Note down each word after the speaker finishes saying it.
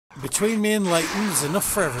Between me and Leighton, there's enough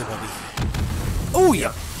for everybody. Oh,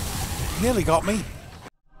 yeah. Nearly got me.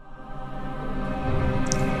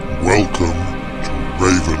 Welcome to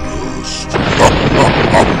Ravenhearst.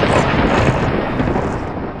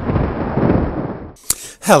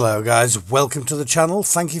 Hello guys, welcome to the channel.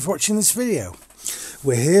 Thank you for watching this video.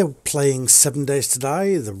 We're here playing 7 Days to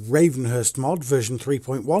Die, the Ravenhearst mod, version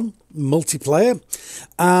 3.1, multiplayer,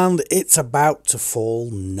 and it's about to fall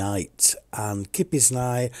night. And Kippies and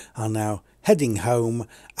I are now heading home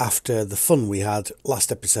after the fun we had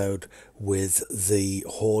last episode with the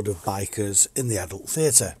horde of bikers in the adult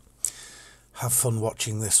theatre. Have fun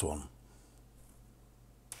watching this one.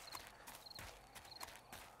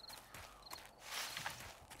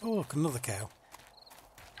 Oh, look, another cow.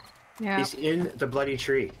 Yeah. He's in the bloody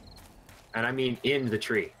tree. And I mean in the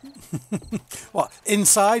tree. What,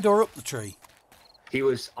 inside or up the tree? He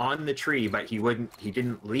was on the tree, but he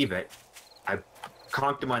didn't leave it. I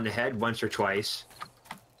conked him on the head once or twice.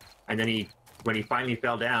 And then when he finally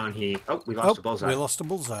fell down, we lost a bullseye. We lost a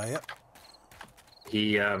bullseye, yep.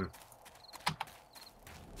 He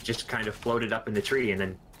just kind of floated up in the tree and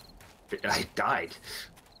then I died.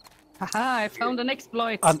 Haha, I found an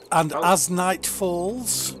exploit. And as night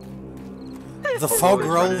falls, the fog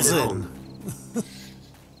rolls in.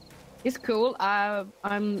 It's cool.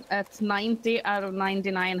 I'm at 90 out of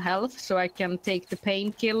 99 health, so I can take the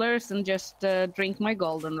painkillers and just drink my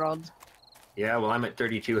goldenrod. Yeah, well, I'm at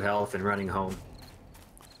 32 health and running home.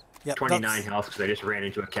 Yep, 29 health because I just ran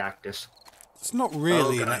into a cactus. It's not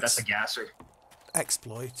really that's a gasser.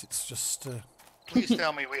 Exploit. It's just... Please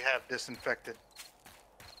tell me we have disinfected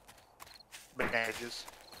bandages.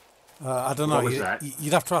 I don't know. What was that?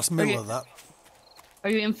 You'd have to ask Miller that. Are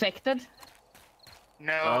you infected?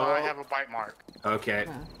 No, I have a bite mark. Okay.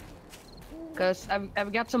 Because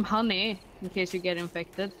I've got some honey in case you get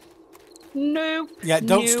infected. Nope. Yeah,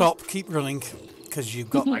 don't stop. Keep running. Because you've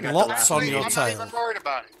got lots on your tail. I'm not even worried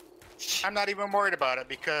about it. I'm not even worried about it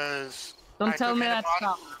because... Don't tell me that's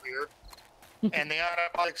not. And the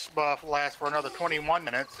antibiotics buff lasts for another 21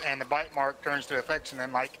 minutes, and the bite mark turns to affection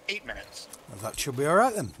in like 8 minutes. Well, that should be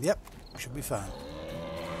alright then. Yep, should be fine.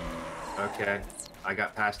 Okay, I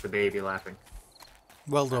got past the baby laughing.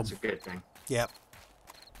 Well done. That's a good thing. Yep.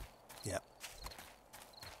 Yep.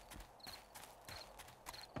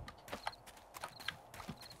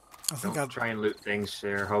 I think Don't try and loot things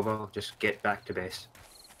there, hobo. Just get back to base.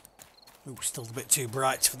 Ooh, still a bit too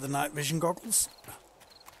bright for the night vision goggles.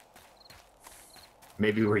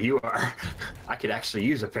 Maybe where you are, I could actually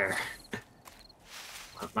use a pair.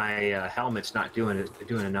 My helmet's not doing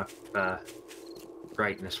enough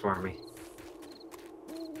brightness for me.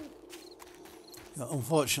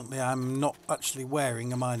 Unfortunately, I'm not actually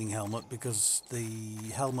wearing a mining helmet because the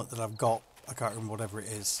helmet that I've got, I can't remember whatever it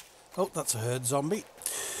is. Oh, that's a herd zombie.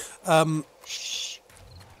 Shh.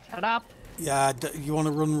 Shut up. Yeah, you want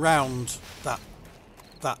to run round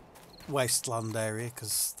that wasteland area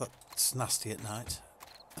because that's nasty at night.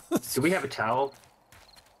 Do we have a towel?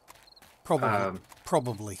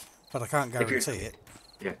 Probably, but I can't guarantee it.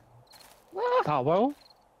 Yeah. Towel?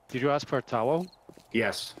 Did you ask for a towel?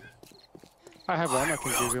 Yes. I have one. I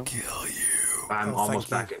can give you. Kill you. I'm almost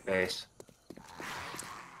back at base.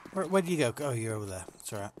 Where do you go? Oh, you're over there.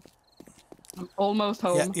 It's alright. I'm almost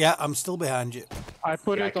home. Yeah, I'm still behind you. I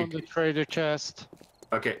put it on the trader chest.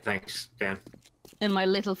 Okay, thanks, Dan. And my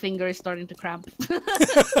little finger is starting to cramp.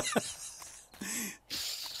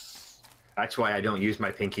 That's why I don't use my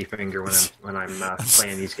pinky finger when I'm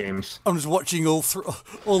playing these games. I'm just watching all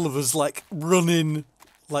of us like running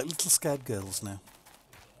like little scared girls now.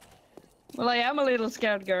 Well, I am a little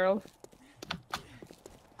scared girl.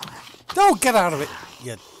 Don't get out of it,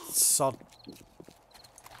 you sod.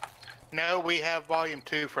 No, we have volume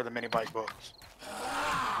 2 for the mini bike books.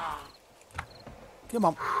 Come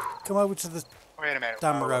on, come over to the Wait a minute.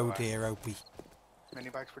 damn road here, Opie. Mini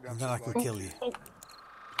bikes for And then I can kill you.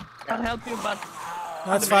 I'll help you, but...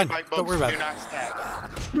 No, that's fine. Don't worry about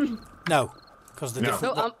it. No, because the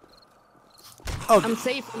different... No, I'm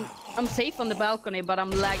safe. I'm safe on the balcony, but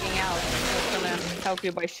I'm lagging out. I'm gonna help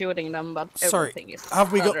you by shooting them, but everything is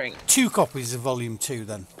have we got stuttering. 2 copies of Volume 2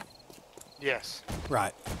 then? Yes.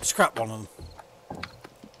 Right, scrap one of them.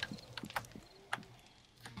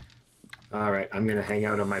 Alright, I'm gonna hang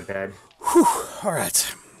out on my bed. Whew,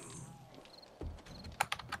 alright.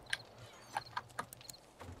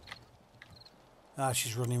 Ah,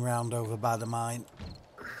 she's running round over by the mine.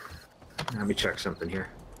 Let me check something here.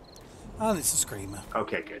 And it's a screamer.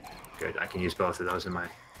 Okay, good. Good. I can use both of those in my...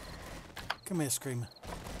 Come here, screamer.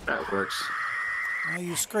 That works. Oh,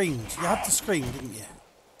 you screamed. You had to scream, didn't you?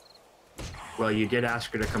 Well, you did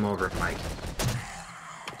ask her to come over, Mike.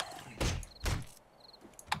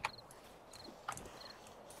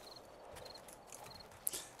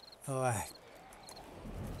 Oh,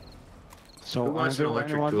 So Who wants an Andrew,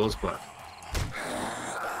 electric anyone? tools book?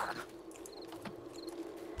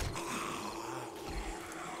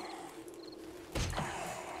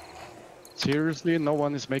 Seriously, no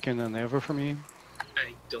one is making an ever for me.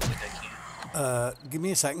 I don't think I can. give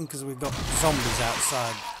me a second because we've got zombies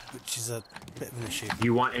outside, which is a bit of an issue.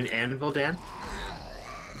 You want an anvil, Dan?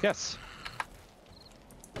 Yes.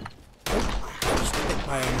 Just hit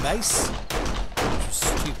my own base. Which was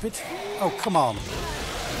stupid. Oh, come on.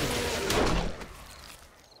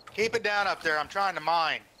 Keep it down up there. I'm trying to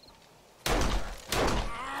mine.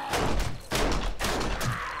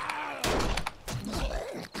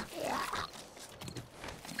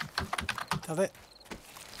 Have it?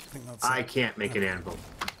 I think that's I it. can't make an anvil.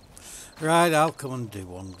 Right, I'll come and do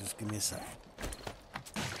one. Just give me a sec.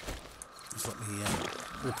 Just let me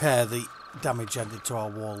repair the damage I did to our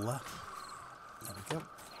wall there. There we go.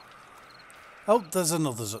 Oh, there's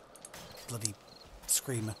another bloody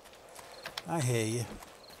screamer. I hear you.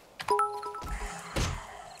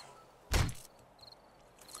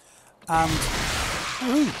 And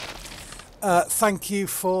woohoo! Thank you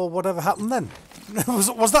for whatever happened then.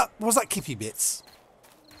 was that Kippy Bits?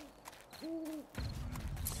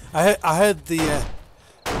 I heard the.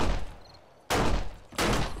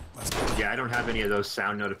 Yeah, I don't have any of those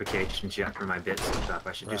sound notifications yet for my bits and stuff.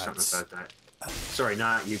 I should do something about that. Sorry,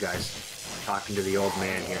 not you guys. Talking to the old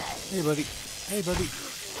man here. Hey, buddy. Hey, buddy.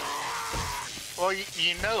 Well,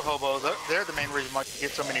 you know, Hobo, they're the main reason why you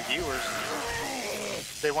get so many viewers.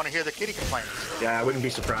 They want to hear the kitty complaints. Yeah, I wouldn't be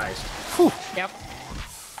surprised. Whew. Yep.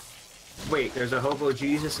 Wait, there's a hobo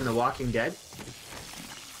Jesus in The Walking Dead?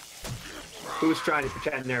 Who's trying to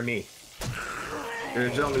pretend they're me?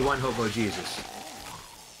 There's only one hobo Jesus.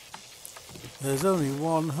 There's only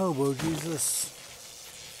one hobo Jesus.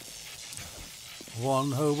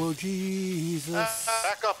 One hobo Jesus.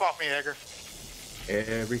 Back up off me, Edgar.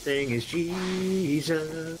 Everything is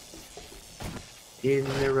Jesus in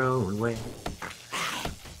their own way.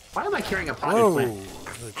 Why am I carrying a potted Whoa. plant?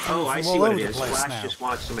 Oh, I see what it is. Flash just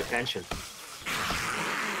wants some attention.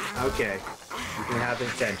 Okay, you can have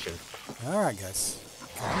attention. All right, guys.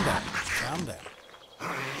 Calm down. Calm down.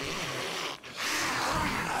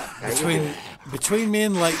 Between me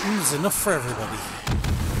and Leighton, there's enough for everybody.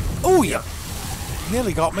 Oh, yeah.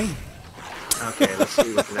 Nearly got me. Okay, let's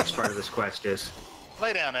see what the next part of this quest is.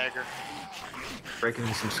 Lay down, Edgar. Breaking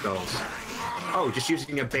some skulls. Oh, just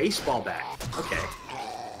using a baseball bat. Okay.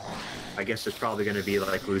 I guess it's probably going to be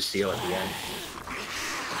like Lucille at the end.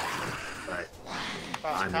 But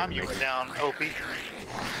Last I'm time gonna you make were it. down, Opie.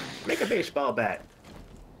 Make a baseball bat.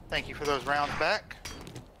 Thank you for those rounds back.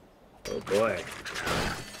 Oh boy.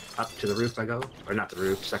 Up to the roof I go. Or not the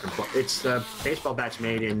roof, second floor. It's the baseball bat's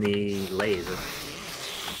made in the lathe.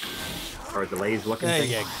 Or the lathe looking There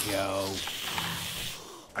thing. you go.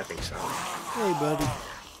 I think so. Hey, buddy.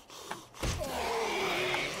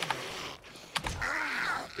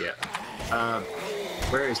 Yeah.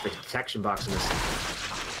 Where is the detection box in this?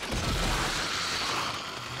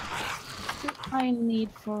 I need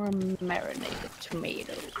for marinated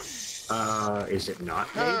tomatoes. Is it not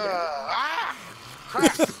made?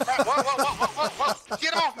 Crap! Whoa!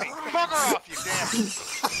 Get off me! Bugger off, you damn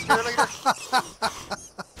cheerleader!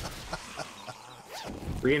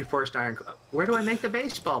 Reinforced iron. Where do I make the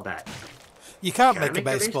baseball bat? You can't Can I make a make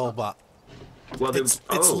the baseball baseball? bat. Well, It's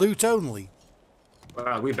loot only.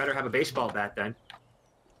 We better have a baseball bat then.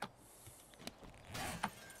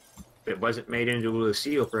 It wasn't made into a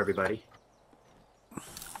Lucille for everybody.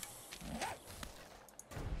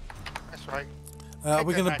 That's right. Are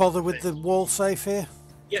we going to bother with the wall safe here? Do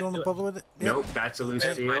Yeah, you want to do it. bother with it? Yeah. Nope, that's a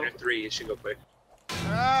Lucille. Minor 3, it should go quick.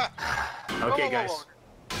 Okay, guys.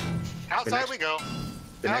 Whoa. Outside next- we go.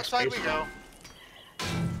 The next Outside we go.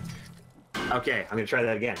 Okay, I'm gonna try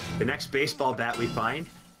that again. The next baseball bat we find,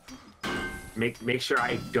 make sure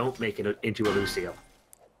I don't make it into a Lucille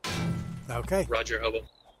Okay. Roger, Hobo.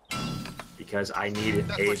 because I need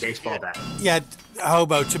That's a what she baseball did. bat. Yeah,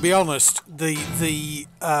 Hobo, to be honest, the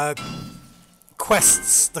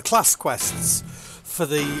quests, the class quests for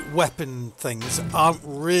the weapon things aren't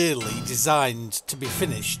really designed to be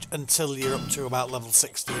finished until you're up to about level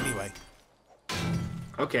 60 anyway.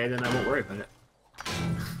 Okay, then I won't worry about it.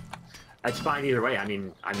 That's fine either way. I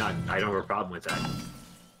mean, I don't have a problem with that.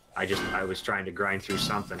 I was trying to grind through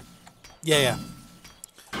something Yeah.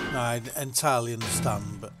 No, I entirely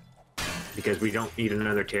understand, but because we don't need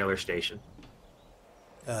another Taylor station,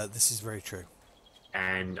 this is very true.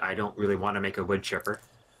 and I don't really want to make a wood chipper,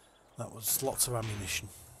 That was lots of ammunition.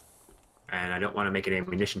 and I don't want to make an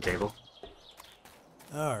ammunition table.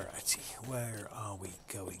 Alrighty, where are we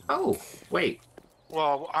going? Oh, wait.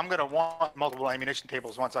 Well, I'm gonna want multiple ammunition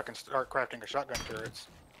tables once I can start crafting a shotgun turrets.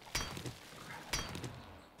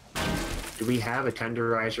 Do we have a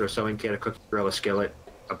tenderizer, a sewing kit, a cookie grill, a skillet,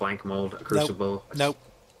 a blank mold, a crucible? Nope.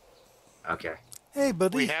 Okay. Hey,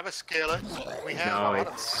 buddy. We have a skillet. We have No, a lot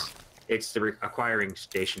of it's the acquiring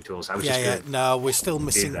station tools. I was Yeah, just yeah. gonna No, we're still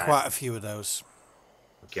missing that. quite a few of those.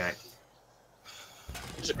 Okay.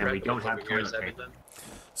 There's a And we crack don't book have over here, toilet is paper. that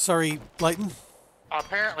Sorry, Leighton.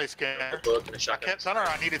 Apparently, A Skinner. book and a I shotgun. kept telling her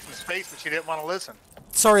I needed some space, but she didn't want to listen.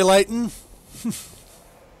 Sorry, Leighton.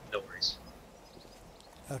 No worries.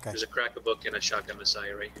 Okay. There's a crack book and a shotgun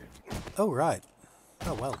messiah right here. Oh, right.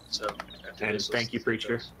 Oh, well. So after And this, thank you,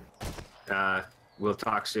 preacher. We'll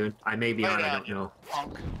talk soon. I may be Lay on. I down, don't you know.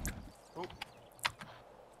 punk. Oop.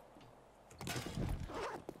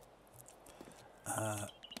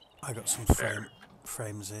 I got some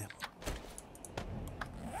frames here.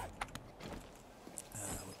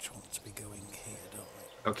 Which one to be going here, don't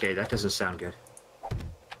we? Okay, that doesn't sound good.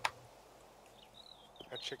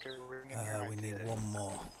 That chicken ring in here. We need one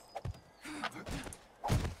more.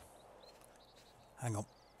 Hang on.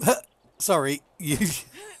 Sorry, you.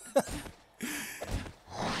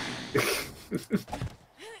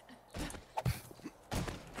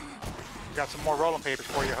 Got some more rolling papers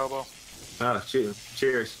for you, hobo. Oh,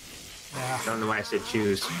 cheers. Yeah. I don't know why I said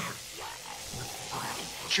choose.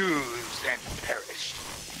 Choose and perish.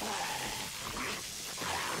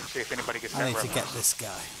 See if anybody gets I that need to reference. get this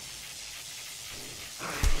guy.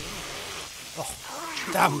 Oh,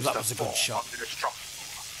 damn! That was a good shot.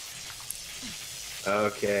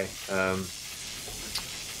 Okay.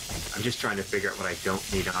 I'm just trying to figure out what I don't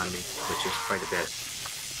need on me, which is quite a bit.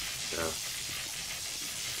 So.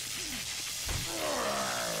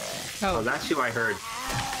 Oh, that's who I heard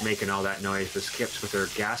making all that noise. The Skips with her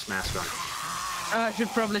gas mask on. I should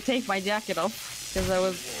probably take my jacket off because I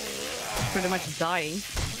was pretty much dying.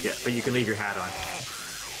 Yeah, but you can leave your hat on.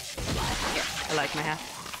 Yeah, I like my hat.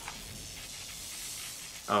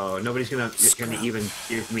 Oh, nobody's gonna even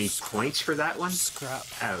give me points for that one? Scrap.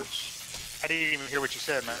 Ouch. I didn't even hear what you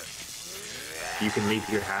said, man. You can leave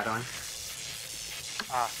your hat on?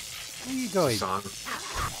 Where are you going? Song.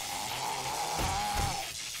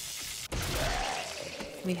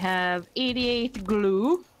 We have 88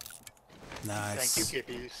 glue. Nice. Thank you,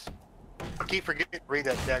 kippies. I keep forgetting to read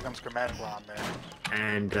that daggum schematic on there.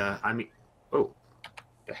 And, oh,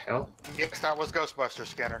 the hell? Yes, that was Ghostbuster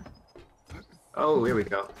Skinner. Oh, here we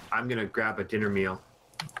go. I'm gonna grab a dinner meal,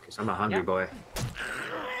 because I'm a hungry Yeah. boy.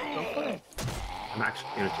 Go for it. I'm actually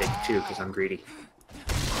gonna take two, because I'm greedy.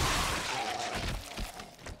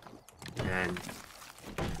 And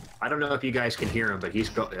I don't know if you guys can hear him, but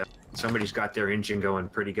somebody's got their engine going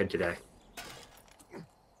pretty good today.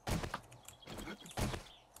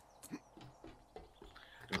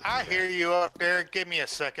 I hear you up there. Give me a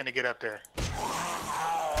second to get up there.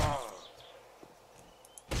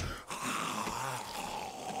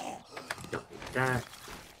 Don't need that.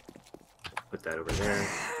 Put that over there.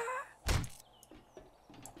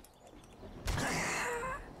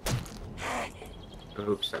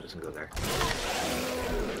 Oops, that doesn't go there.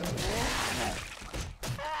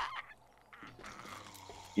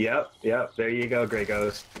 Yep, there you go, Grey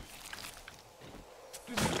Ghost.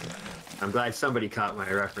 I'm glad somebody caught my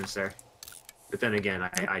reference there. But then again,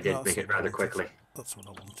 I did That's make it what I rather wanted. quickly. That's what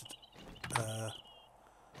I wanted.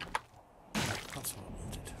 That's what I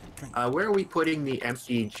wanted. Drink. Where are we putting the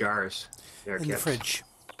empty jars? There, In the Kip? fridge.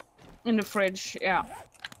 In the fridge, yeah.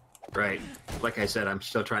 Right. Like I said, I'm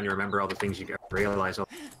still trying to remember all the things you realize I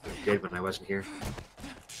did when I wasn't here.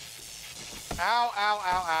 Ow, ow,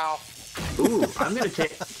 ow, ow. Ooh, I'm gonna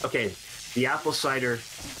take. Okay, the apple cider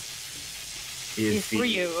is It's for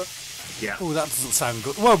you. Yeah, Oh, that doesn't sound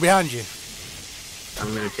good. Whoa, behind you.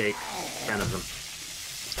 I'm gonna take 10 of them.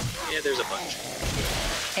 Yeah, there's a bunch.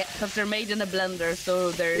 Yeah, because they're made in a blender,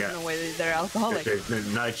 so there's Yeah. no way they're alcoholic. There's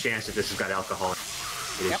not a chance that this has got alcohol. It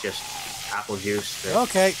is Yep. just apple juice that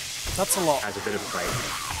Okay, that's a lot. has a bit of a bite.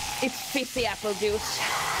 It's fizzy apple juice.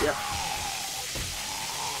 Yep.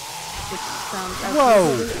 It sounds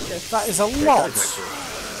Whoa, absolutely delicious. that is a It lot. does, actually.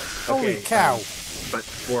 Holy Okay, cow. But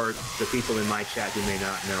for the people in my chat who may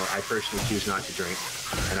not know, I personally choose not to drink,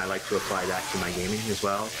 and I like to apply that to my gaming as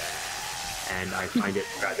well. And I find it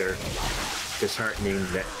rather disheartening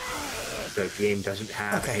that the game doesn't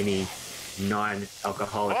have Okay. any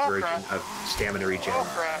non-alcoholic Oh, version crap. of stamina regen. Oh,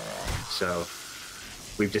 crap. So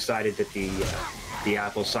we've decided that the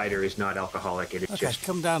apple cider is not alcoholic. It is Okay, just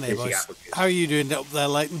come down here, fizzy boys. apple juice. How are you doing up there,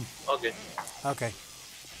 Leighton? All good. Okay.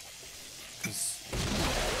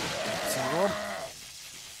 So,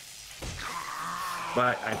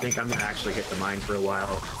 But I think I'm gonna actually hit the mine for a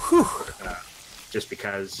while. just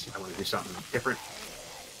because I want to do something different.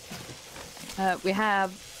 We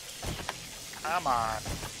have Come on.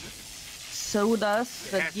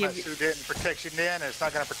 sodas that Hazmat give you suit didn't protect you then, and it's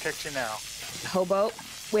not going to protect you now. hobo.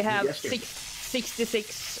 We have Yes, dear.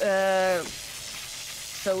 66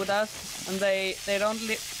 sodas, and they don't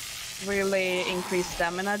really increase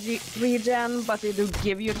stamina regen, but they do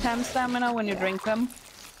give you 10 stamina when you drink them.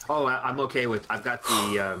 Oh, I'm okay with. I've got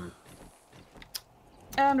the.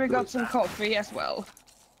 And we got some coffee as well,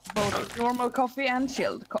 both normal coffee and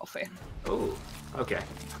chilled coffee. Oh, okay.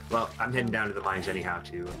 Well, I'm heading down to the mines anyhow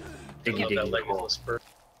to diggy Love that diggy leg hole. spur.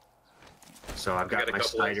 So I've I got got a my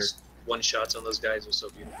couple spider. of one shots on those guys. It was so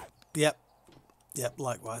beautiful. Yep. Yep,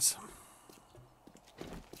 likewise.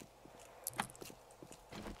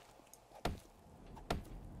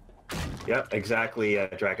 Yep, exactly,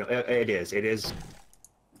 Dragon. It is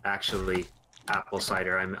actually apple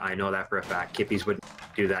cider. I know that for a fact. Kippies wouldn't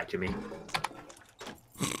do that to me.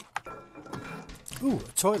 Ooh,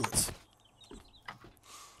 a toilet.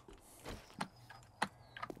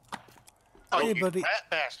 Oh, Hey, you buddy. fat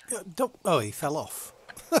bastard. Don't. Oh, he fell off.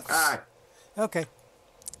 Ah, Okay.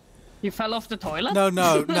 You fell off the toilet? No.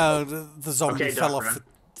 The zombie Okay, fell Doc off.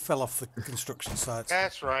 Fell off the construction site.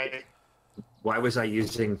 That's right. why was I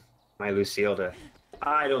using my Lucille to?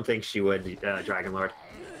 I don't think she would, Dragon Lord.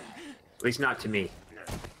 At least not to me.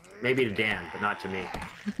 Maybe to Dan, but not to me.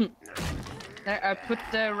 There, I put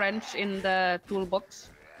the wrench in the toolbox.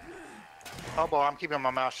 Oh boy, I'm keeping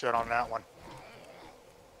my mouth shut on that one.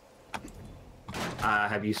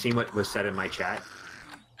 Have you seen what was said in my chat?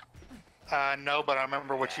 No, but I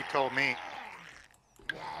remember what you told me.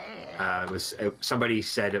 Somebody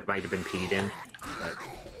said it might have been peed in. But...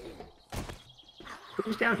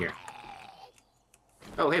 Who's down here?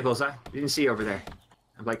 Oh, hey, Bullseye. Didn't see you over there.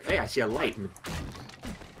 I'm like, hey, I see a light.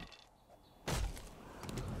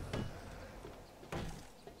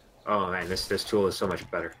 Oh man, this tool is so much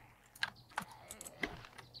better.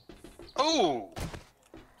 Ooh,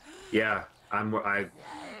 Yeah,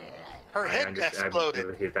 her head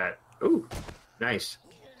exploded. I hit that. Ooh, nice.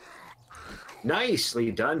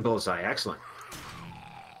 Nicely done, Bullseye. Excellent.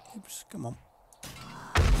 Oops, come on.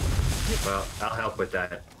 Well, I'll help with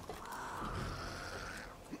that.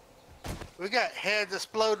 We got heads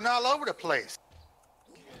exploding all over the place.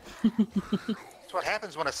 That's what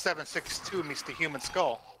happens when a 7.62 meets the human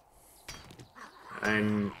skull.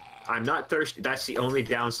 And I'm not thirsty. That's the only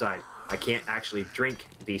downside. I can't actually drink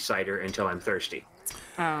the cider until I'm thirsty.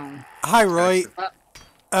 Hi, Roy.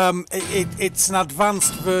 It's an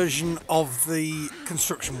advanced version of the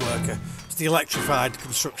construction worker. It's the electrified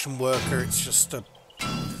construction worker. It's just a.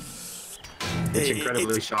 It's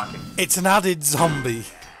incredibly shocking. It's an added zombie.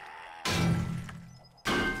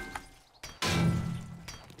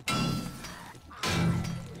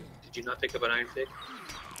 Did you not pick up an iron pick?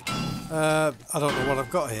 I don't know what I've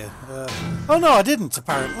got here. Oh no, I didn't.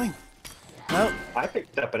 Apparently. No. I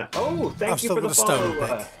picked up an. Oh, thank I've you still for the got a stone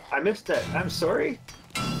follow. pick. I missed that. I'm sorry.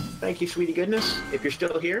 Thank you, sweetie goodness. If you're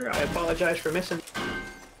still here, I apologize for missing.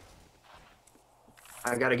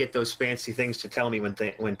 I gotta get those fancy things to tell me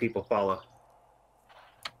when people follow.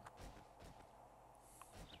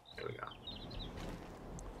 There we go.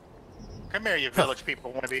 Come here, you village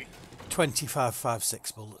people wannabe.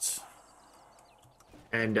 25.56 bullets.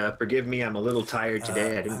 And forgive me, I'm a little tired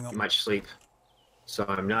today. I hang didn't on. get much sleep, so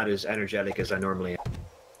I'm not as energetic as I normally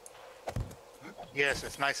am. Yes,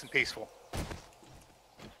 it's nice and peaceful.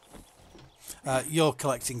 You're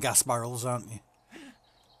collecting gas barrels, aren't you?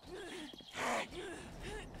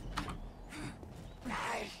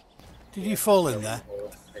 Did you fall in there?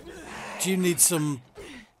 Do you need some?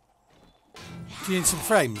 Do you need some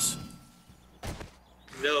frames?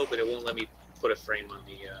 No, but it won't let me put a frame on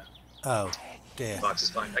the Oh dear. box. Is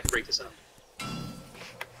fine. I can break this up.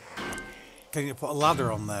 Can you put a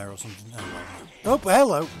ladder on there or something? Oh,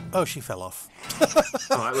 hello. Oh, she fell off.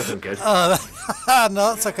 Oh, that wasn't good.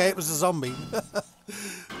 No, that's okay. It was a zombie. It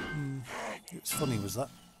was funny, was that?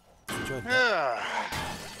 Enjoyed that.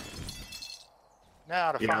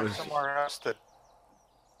 Now to Yeah, find it was- somewhere else to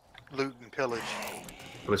loot and pillage.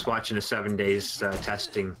 I was watching a 7 days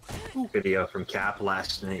testing video from Cap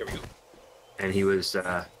last night, Here we go. and he was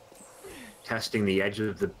testing the edge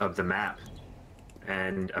of the map.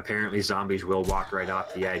 And apparently, zombies will walk right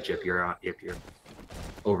off the edge if you're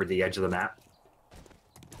over the edge of the map.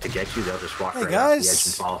 To get you, they'll just walk Hey, right off the edge guys.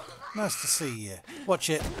 and fall. Nice to see you. Watch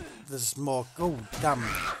it. There's more. Oh, damn.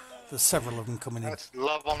 There's several of them coming in. That's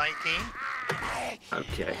level 19.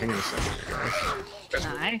 Okay, hang on a second, guys.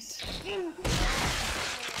 Nice.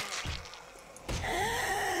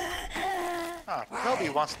 Oh, Toby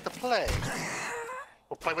wants to play.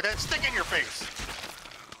 We'll play with that stick in your face.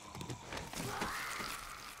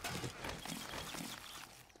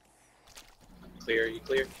 clear. You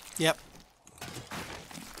clear? Yep.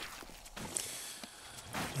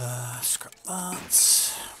 Scrap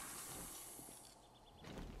that.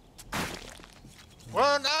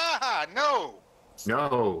 Well, nah, no.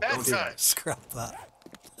 No, Bad don't do that. touch. Scrap that.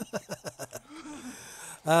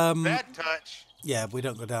 Bad touch. Yeah, we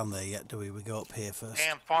don't go down there yet, do we? We go up here first.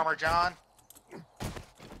 Damn, Farmer John.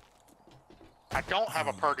 I don't have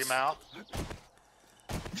a purdy mouth.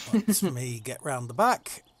 Let me get round the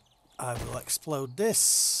back. I will explode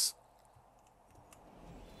this.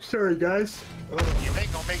 Sorry, guys. You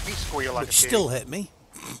ain't gonna make me squeal like Which a pig. still hit me.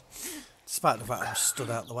 Despite the fact I was stood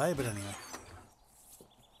out the way, but anyway.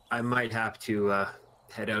 I might have to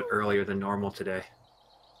head out earlier than normal today.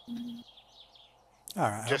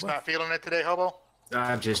 Alright. Just not feeling it today, Hobo?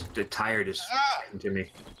 I'm just tired as getting to me.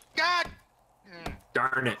 God!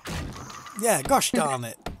 Darn it. Yeah, gosh darn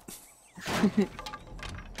it.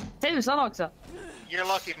 Tusan också! You're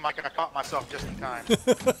lucky, Mike, I caught myself just in time.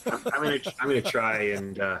 I'm gonna try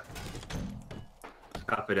and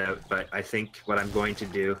top it out, but I think what I'm going to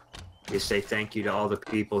do is say thank you to all the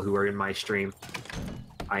people who are in my stream.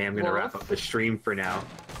 I am going to wrap up the stream for now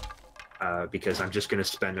because I'm just going to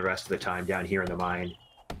spend the rest of the time down here in the mine,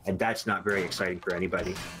 and that's not very exciting for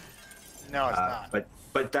anybody. No, it's not.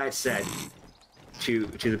 But that said, to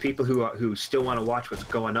the people who still want to watch what's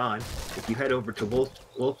going on, if you head over to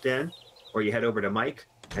Wolf Den or you head over to Mike,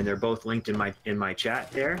 and they're both linked in my chat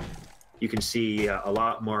there, you can see a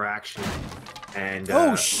lot more action, and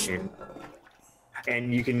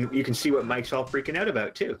and you can see what Mike's all freaking out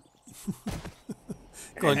about too.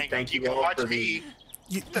 And thank you can all watch for me.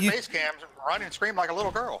 The face cams run and scream like a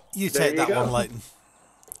little girl. You There take you that go. one, Leighton.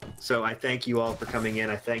 So I thank you all for coming in.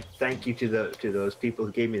 I thank you to those people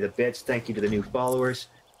who gave me the bits. Thank you to the new followers.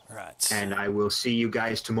 Right. And I will see you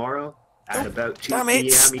guys tomorrow at about 2 damn p.m. it.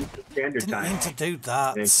 Eastern Standard Didn't Time. mean to do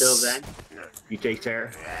that. And until then, you take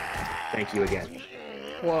care. Thank you again.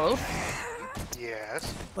 Whoa.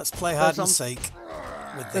 Yes. Let's play hide and some- seek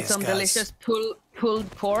with Does these some guys. delicious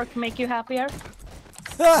pulled pork make you happier?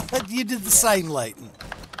 You did the same, Leighton.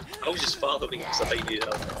 I was just following because I thought you needed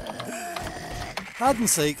help. Hide and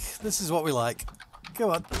seek. This is what we like.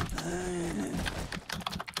 Go on.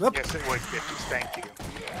 Whoop. Yes, it would, bitches. Thank you.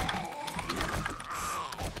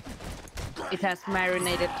 It has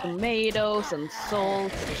marinated tomatoes and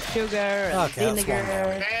salt, and sugar, and Okay, that's vinegar.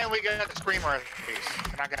 one. And we got the screamer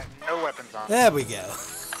piece, and I got no weapons on. There we go.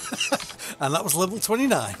 And that was level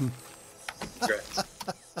 29. Congrats.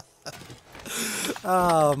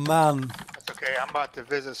 Oh, man. That's okay. I'm about to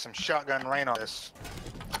visit some shotgun rain on this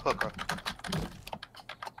hooker.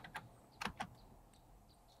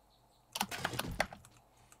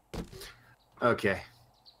 Okay.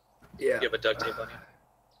 Yeah. You have a duct tape on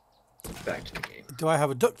you. Back to the game. Do I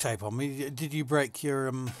have a duct tape on me? Did you break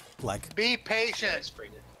your leg? Be Yeah, I patient.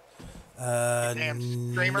 sprayed it. damn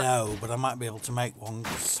screamer. No, but I might be able to make one.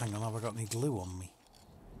 'Cause hang on, have I got any glue on me?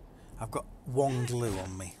 I've got one glue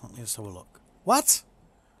on me. Let me just have a look. What?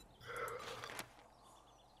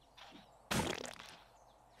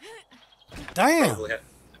 Damn. Probably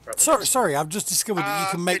probably Sorry, I've just discovered that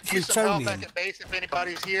you can make could use some help plutonium. at base if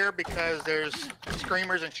anybody's here because there's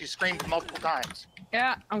screamers and she screamed multiple times.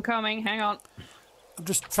 Yeah, I'm coming. Hang on. I've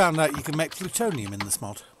just found out you can make plutonium in this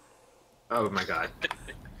mod. Oh my god.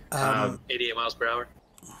 88 miles per hour.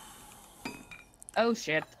 Oh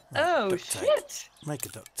shit. Oh duct tape. shit. Make a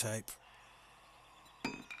duct tape.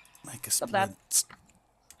 Make a Stop that. splint.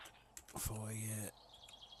 For you.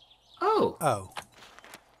 Oh. Oh.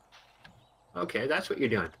 Okay, that's what you're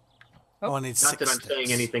doing. Oh, I need Not 6 that I'm sticks.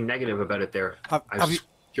 saying anything negative about it there. Have I was you-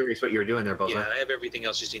 curious what you were doing there, Boza. Yeah, I have everything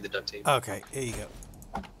else. Just need the duct tape. Okay, here you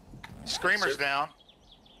go. Screamers Sir. down.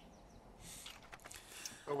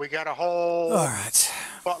 But we got a whole All right.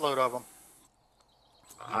 buttload of them.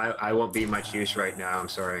 I won't be much use right now. I'm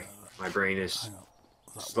sorry. My brain is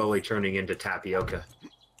slowly turning into tapioca.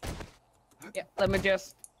 Yeah, let me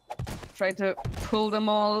just try to pull them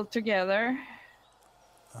all together.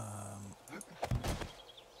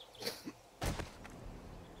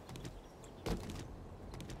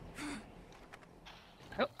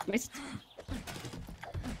 Oh, missed.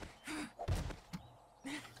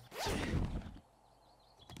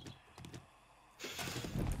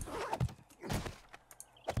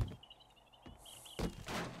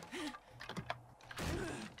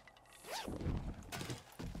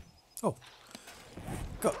 Oh.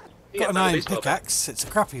 Got Yeah, an not a iron baseball bat. pickaxe. It's a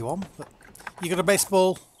crappy one. But you got a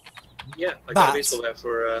baseball? Yeah, I got Bat. a baseball bat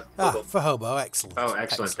for Ah, Hobo. for hobo. Excellent. Oh,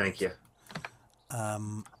 excellent. Thank you.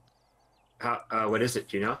 How, what is it?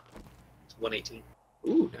 Do you know? It's 118.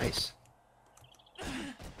 Ooh, nice.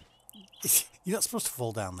 You're not supposed to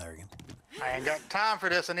fall down there again. I ain't got time for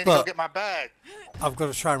this. I need to But- go get my bag. I've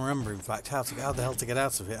got to try and remember, in fact, how the hell to get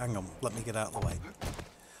out of it. Hang on, let me get out of the way.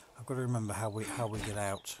 I've got to remember how we get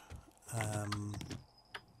out.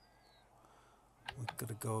 We've got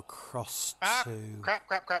to go across Ah, to. crap.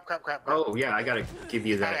 Oh yeah, I gotta give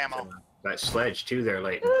you Got that ammo. that sledge too there,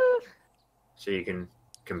 Leighton. So you can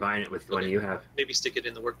combine it with the one you have. Maybe stick it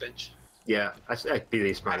in the workbench. Yeah, that'd be the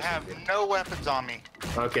I smartest have thing to no weapons on me.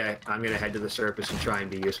 do. Okay, I'm gonna head to the surface and try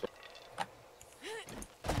and be useful.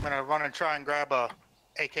 I'm gonna run and try and grab a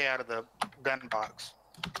AK out of the gun box.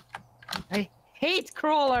 I hate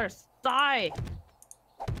crawlers. Die.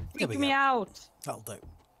 There we Freak me go. out. That'll do.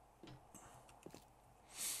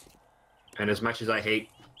 And as much as I hate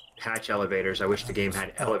hatch elevators, I wish the game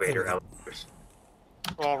had elevator elevators.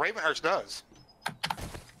 Well, Ravenhearst does.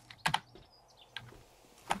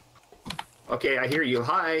 Okay, I hear you.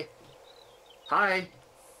 Hi. Hi.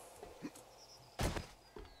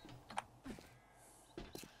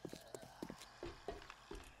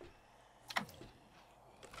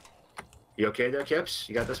 You okay there, Kips?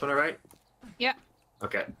 You got this one all right? Yeah,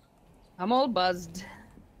 Okay. I'm all buzzed.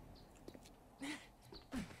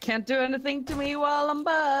 Can't do anything to me while I'm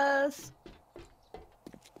buzzed.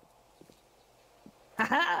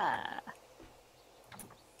 Haha.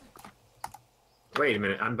 Wait a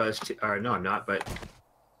minute, I'm buzzed too. Or no, I'm not, but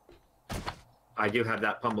I do have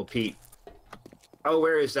that Pummel Pete. Oh,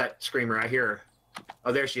 where is that screamer? I hear her.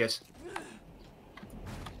 Oh, there she is.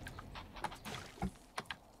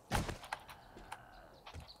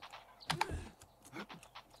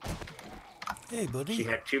 Hey, buddy. She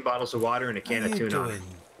had 2 bottles of water and a can How of you tuna on it. doing?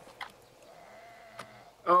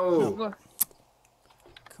 Oh,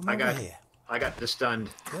 Come I over got- here. I got the stunned.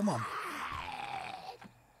 Come on.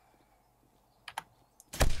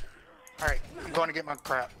 Alright, I'm going to get my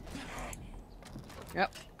crap.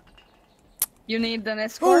 Yep. You need an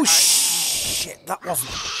escort? Oh shit! That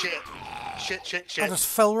wasn't. Shit. I just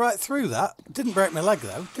fell right through that. Didn't break my leg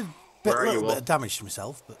though. Did Where are a little you, bit Wolf? of damage to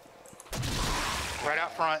myself, but Right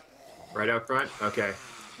out front. Right out front? Okay.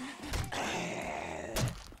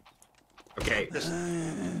 Okay.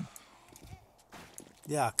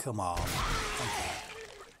 yeah, come on.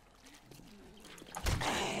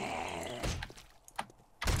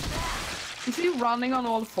 Is he running on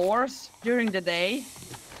all fours during the day?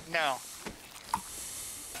 No.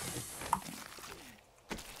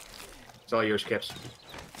 It's all yours, Kips.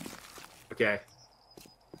 Okay.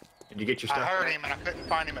 Did you get your I stuff heard back? him and I couldn't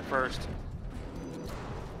find him at first.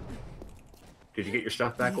 Did you get your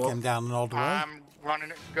stuff back, You Wolf? came down and all the way. I'm running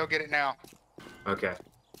it. Go get it now. Okay.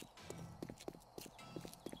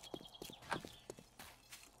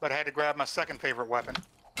 But I had to grab my second favorite weapon.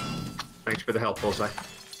 Thanks for the help, Bullseye.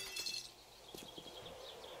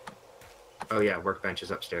 Oh yeah, workbench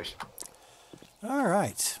is upstairs. All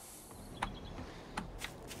right.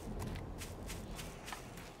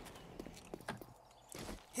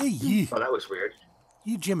 Hey, you, Oh, that was weird.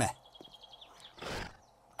 you, Jimmy.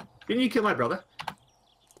 Didn't you kill my brother?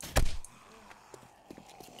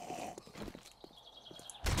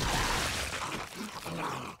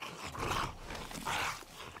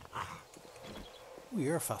 Oh,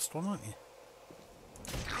 you're a fast one, aren't you?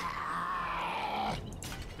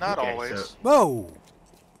 Not Okay, always. so- Whoa!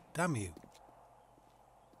 Damn you!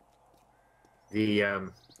 The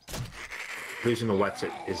losing the what's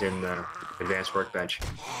it is in the advanced workbench.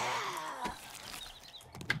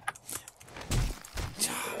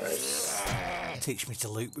 Teach me to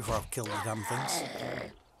loot before I've killed the damn things.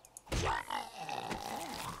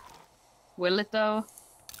 Will it though?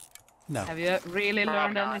 No. Have you really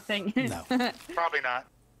learned not. anything? No. Probably not.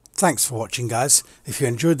 Thanks for watching, guys. If you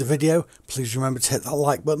enjoyed the video, please remember to hit that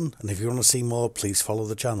like button, and if you want to see more, please follow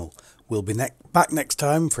the channel. We'll be back next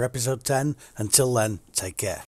time for episode 10. Until then, take care.